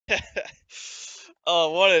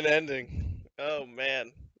Oh, what an ending. Oh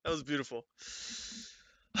man, that was beautiful.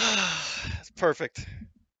 It's perfect.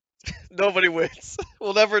 Nobody wins.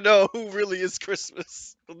 We'll never know who really is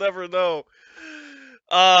Christmas. We'll never know.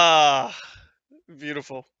 Ah,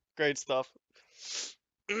 beautiful. Great stuff.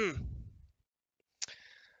 All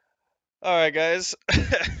right, guys.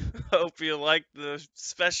 Hope you liked the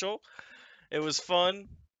special. It was fun.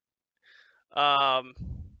 Um,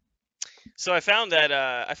 so I found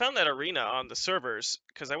that arena on the servers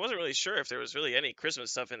because I wasn't really sure if there was really any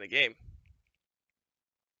Christmas stuff in the game.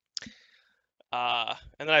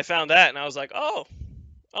 And then I found that and I was like, oh,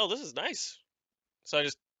 this is nice. So I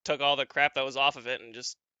just took all the crap that was off of it and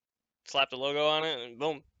just slapped a logo on it and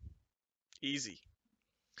boom, easy,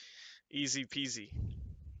 easy peasy.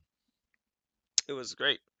 It was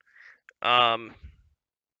great. Um,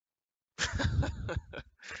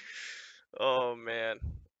 oh man,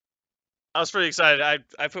 I was pretty excited. I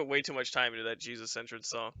put way too much time into that Jesus centered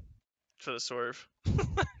song for the swerve,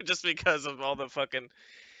 just because of all the fucking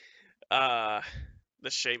uh the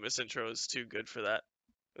Sheamus intro is too good for that.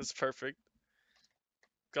 It's perfect.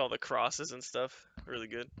 All the crosses and stuff, really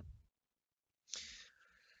good.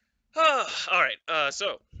 All right.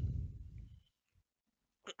 So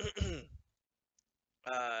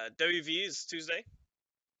WV is Tuesday.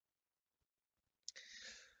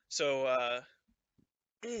 So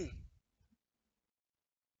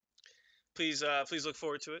please look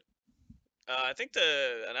forward to it. I think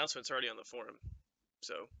the announcement's already on the forum.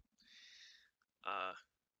 So uh,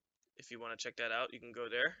 if you want to check that out, you can go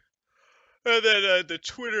there. And then the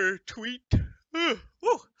Twitter tweet uh,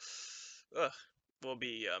 uh,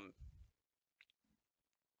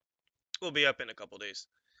 will be up in a couple days,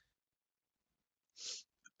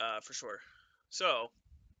 for sure. So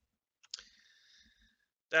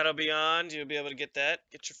that'll be on. You'll be able to get that.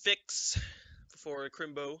 Get your fix before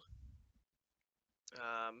Crimbo.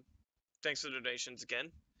 Thanks for the donations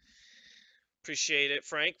again. Appreciate it,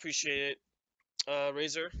 Frank. Appreciate it,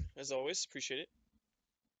 Razor, as always. Appreciate it.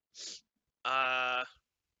 Uh,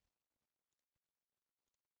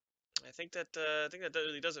 I think that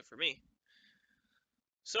really does it for me.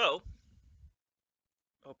 So,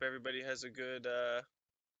 hope everybody has a good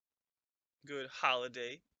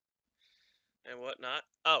holiday and whatnot.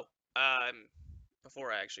 Oh,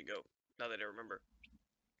 before I actually go, now that I remember,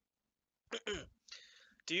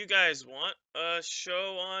 do you guys want a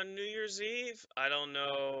show on New Year's Eve? I don't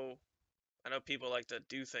know. I know people like to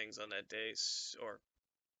do things on that day, or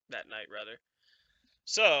that night rather.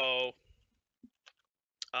 So,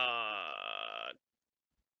 I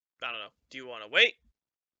don't know. Do you want to wait?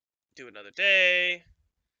 Do another day?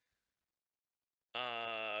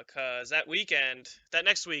 'Cause that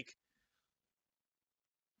next week,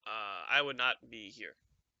 I would not be here.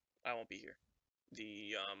 I won't be here.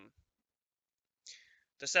 The um,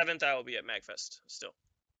 the 7th, I will be at Magfest still.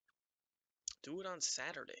 Do it on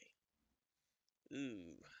Saturday.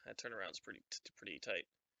 Ooh, that turnaround's pretty tight.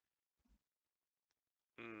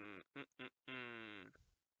 Mm, mm, mm, mm.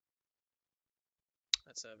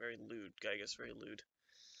 That's a very lewd, I guess, very lewd.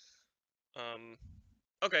 Um,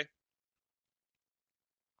 okay.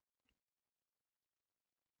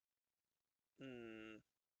 Mm,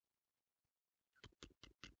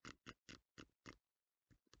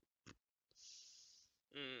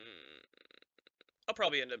 mm, I'll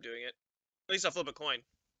probably end up doing it. At least I'll flip a coin.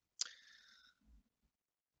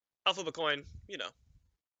 I'll flip a coin,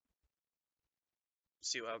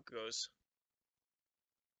 see how it goes.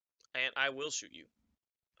 And I will shoot you.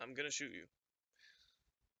 I'm gonna shoot you.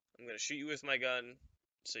 I'm gonna shoot you with my gun,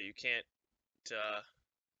 so you can't,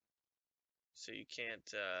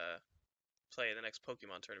 uh, play in the next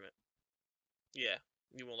Pokemon tournament. Yeah,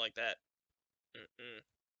 you won't like that. Mm-mm.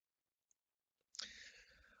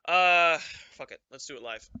 Uh, Fuck it. Let's do it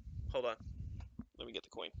live. Hold on. Let me get the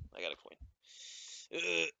coin. I got a coin.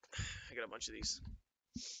 I got a bunch of these.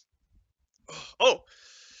 Oh,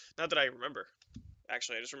 not that I remember.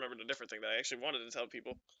 Actually, I just remembered a different thing that I actually wanted to tell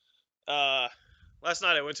people. Uh, Last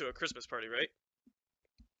night I went to a Christmas party, right?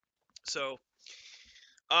 So,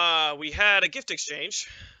 we had a gift exchange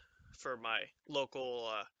for my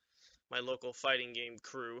local fighting game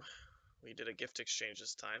crew. We did a gift exchange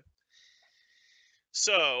this time.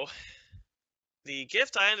 So, the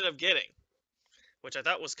gift I ended up getting, which I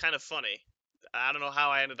thought was kind of funny. I don't know how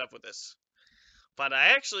I ended up with this, but I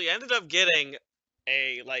actually ended up getting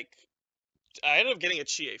a a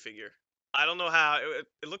Chie figure. I don't know how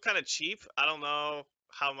it looked kind of cheap. I don't know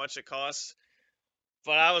how much it costs,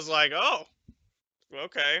 but I was like, oh,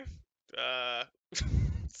 okay. Uh,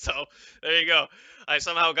 so there you go. I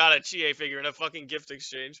somehow got a Chie figure in a fucking gift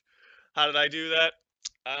exchange. How did I do that?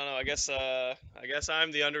 I don't know. I guess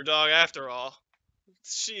I'm the underdog after all.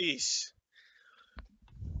 Sheesh.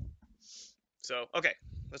 So, okay,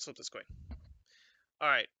 let's flip this coin. All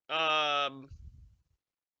right. All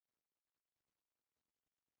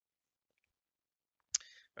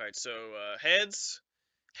right. So, heads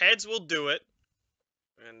will do it,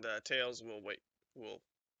 and tails will wait. We'll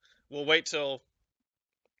we'll wait till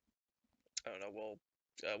I don't know.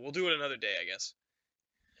 We'll do it another day, I guess.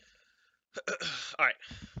 All right.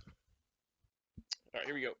 All right.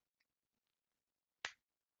 Here we go.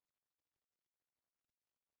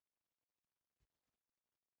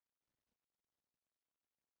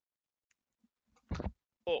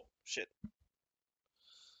 Oh shit.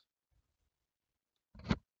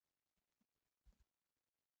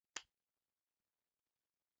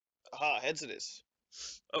 Aha, heads it is.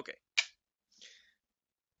 Okay.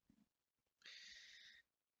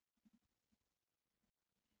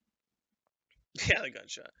 Yeah, the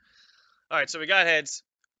gunshot. All right, so we got heads.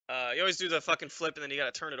 You always do the fucking flip, and then you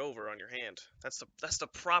gotta turn it over on your hand. That's the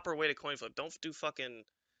proper way to coin flip. Don't do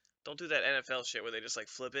that NFL shit where they just like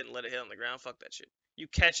flip it and let it hit on the ground. Fuck that shit. You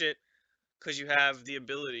catch it because you have the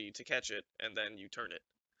ability to catch it, and then you turn it.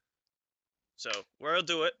 So we'll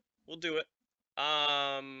do it. We'll do it.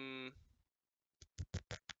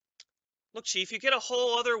 Look, Chief, you get a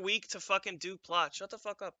whole other week to fucking do plot. Shut the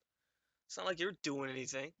fuck up. It's not like you're doing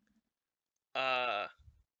anything. Uh,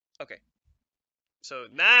 okay. So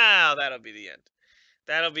now that'll be the end.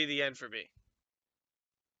 That'll be the end for me.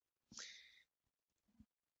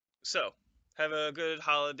 So, have a good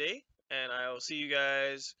holiday, and I will see you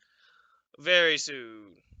guys very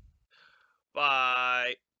soon.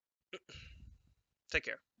 Bye. Take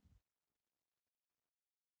care.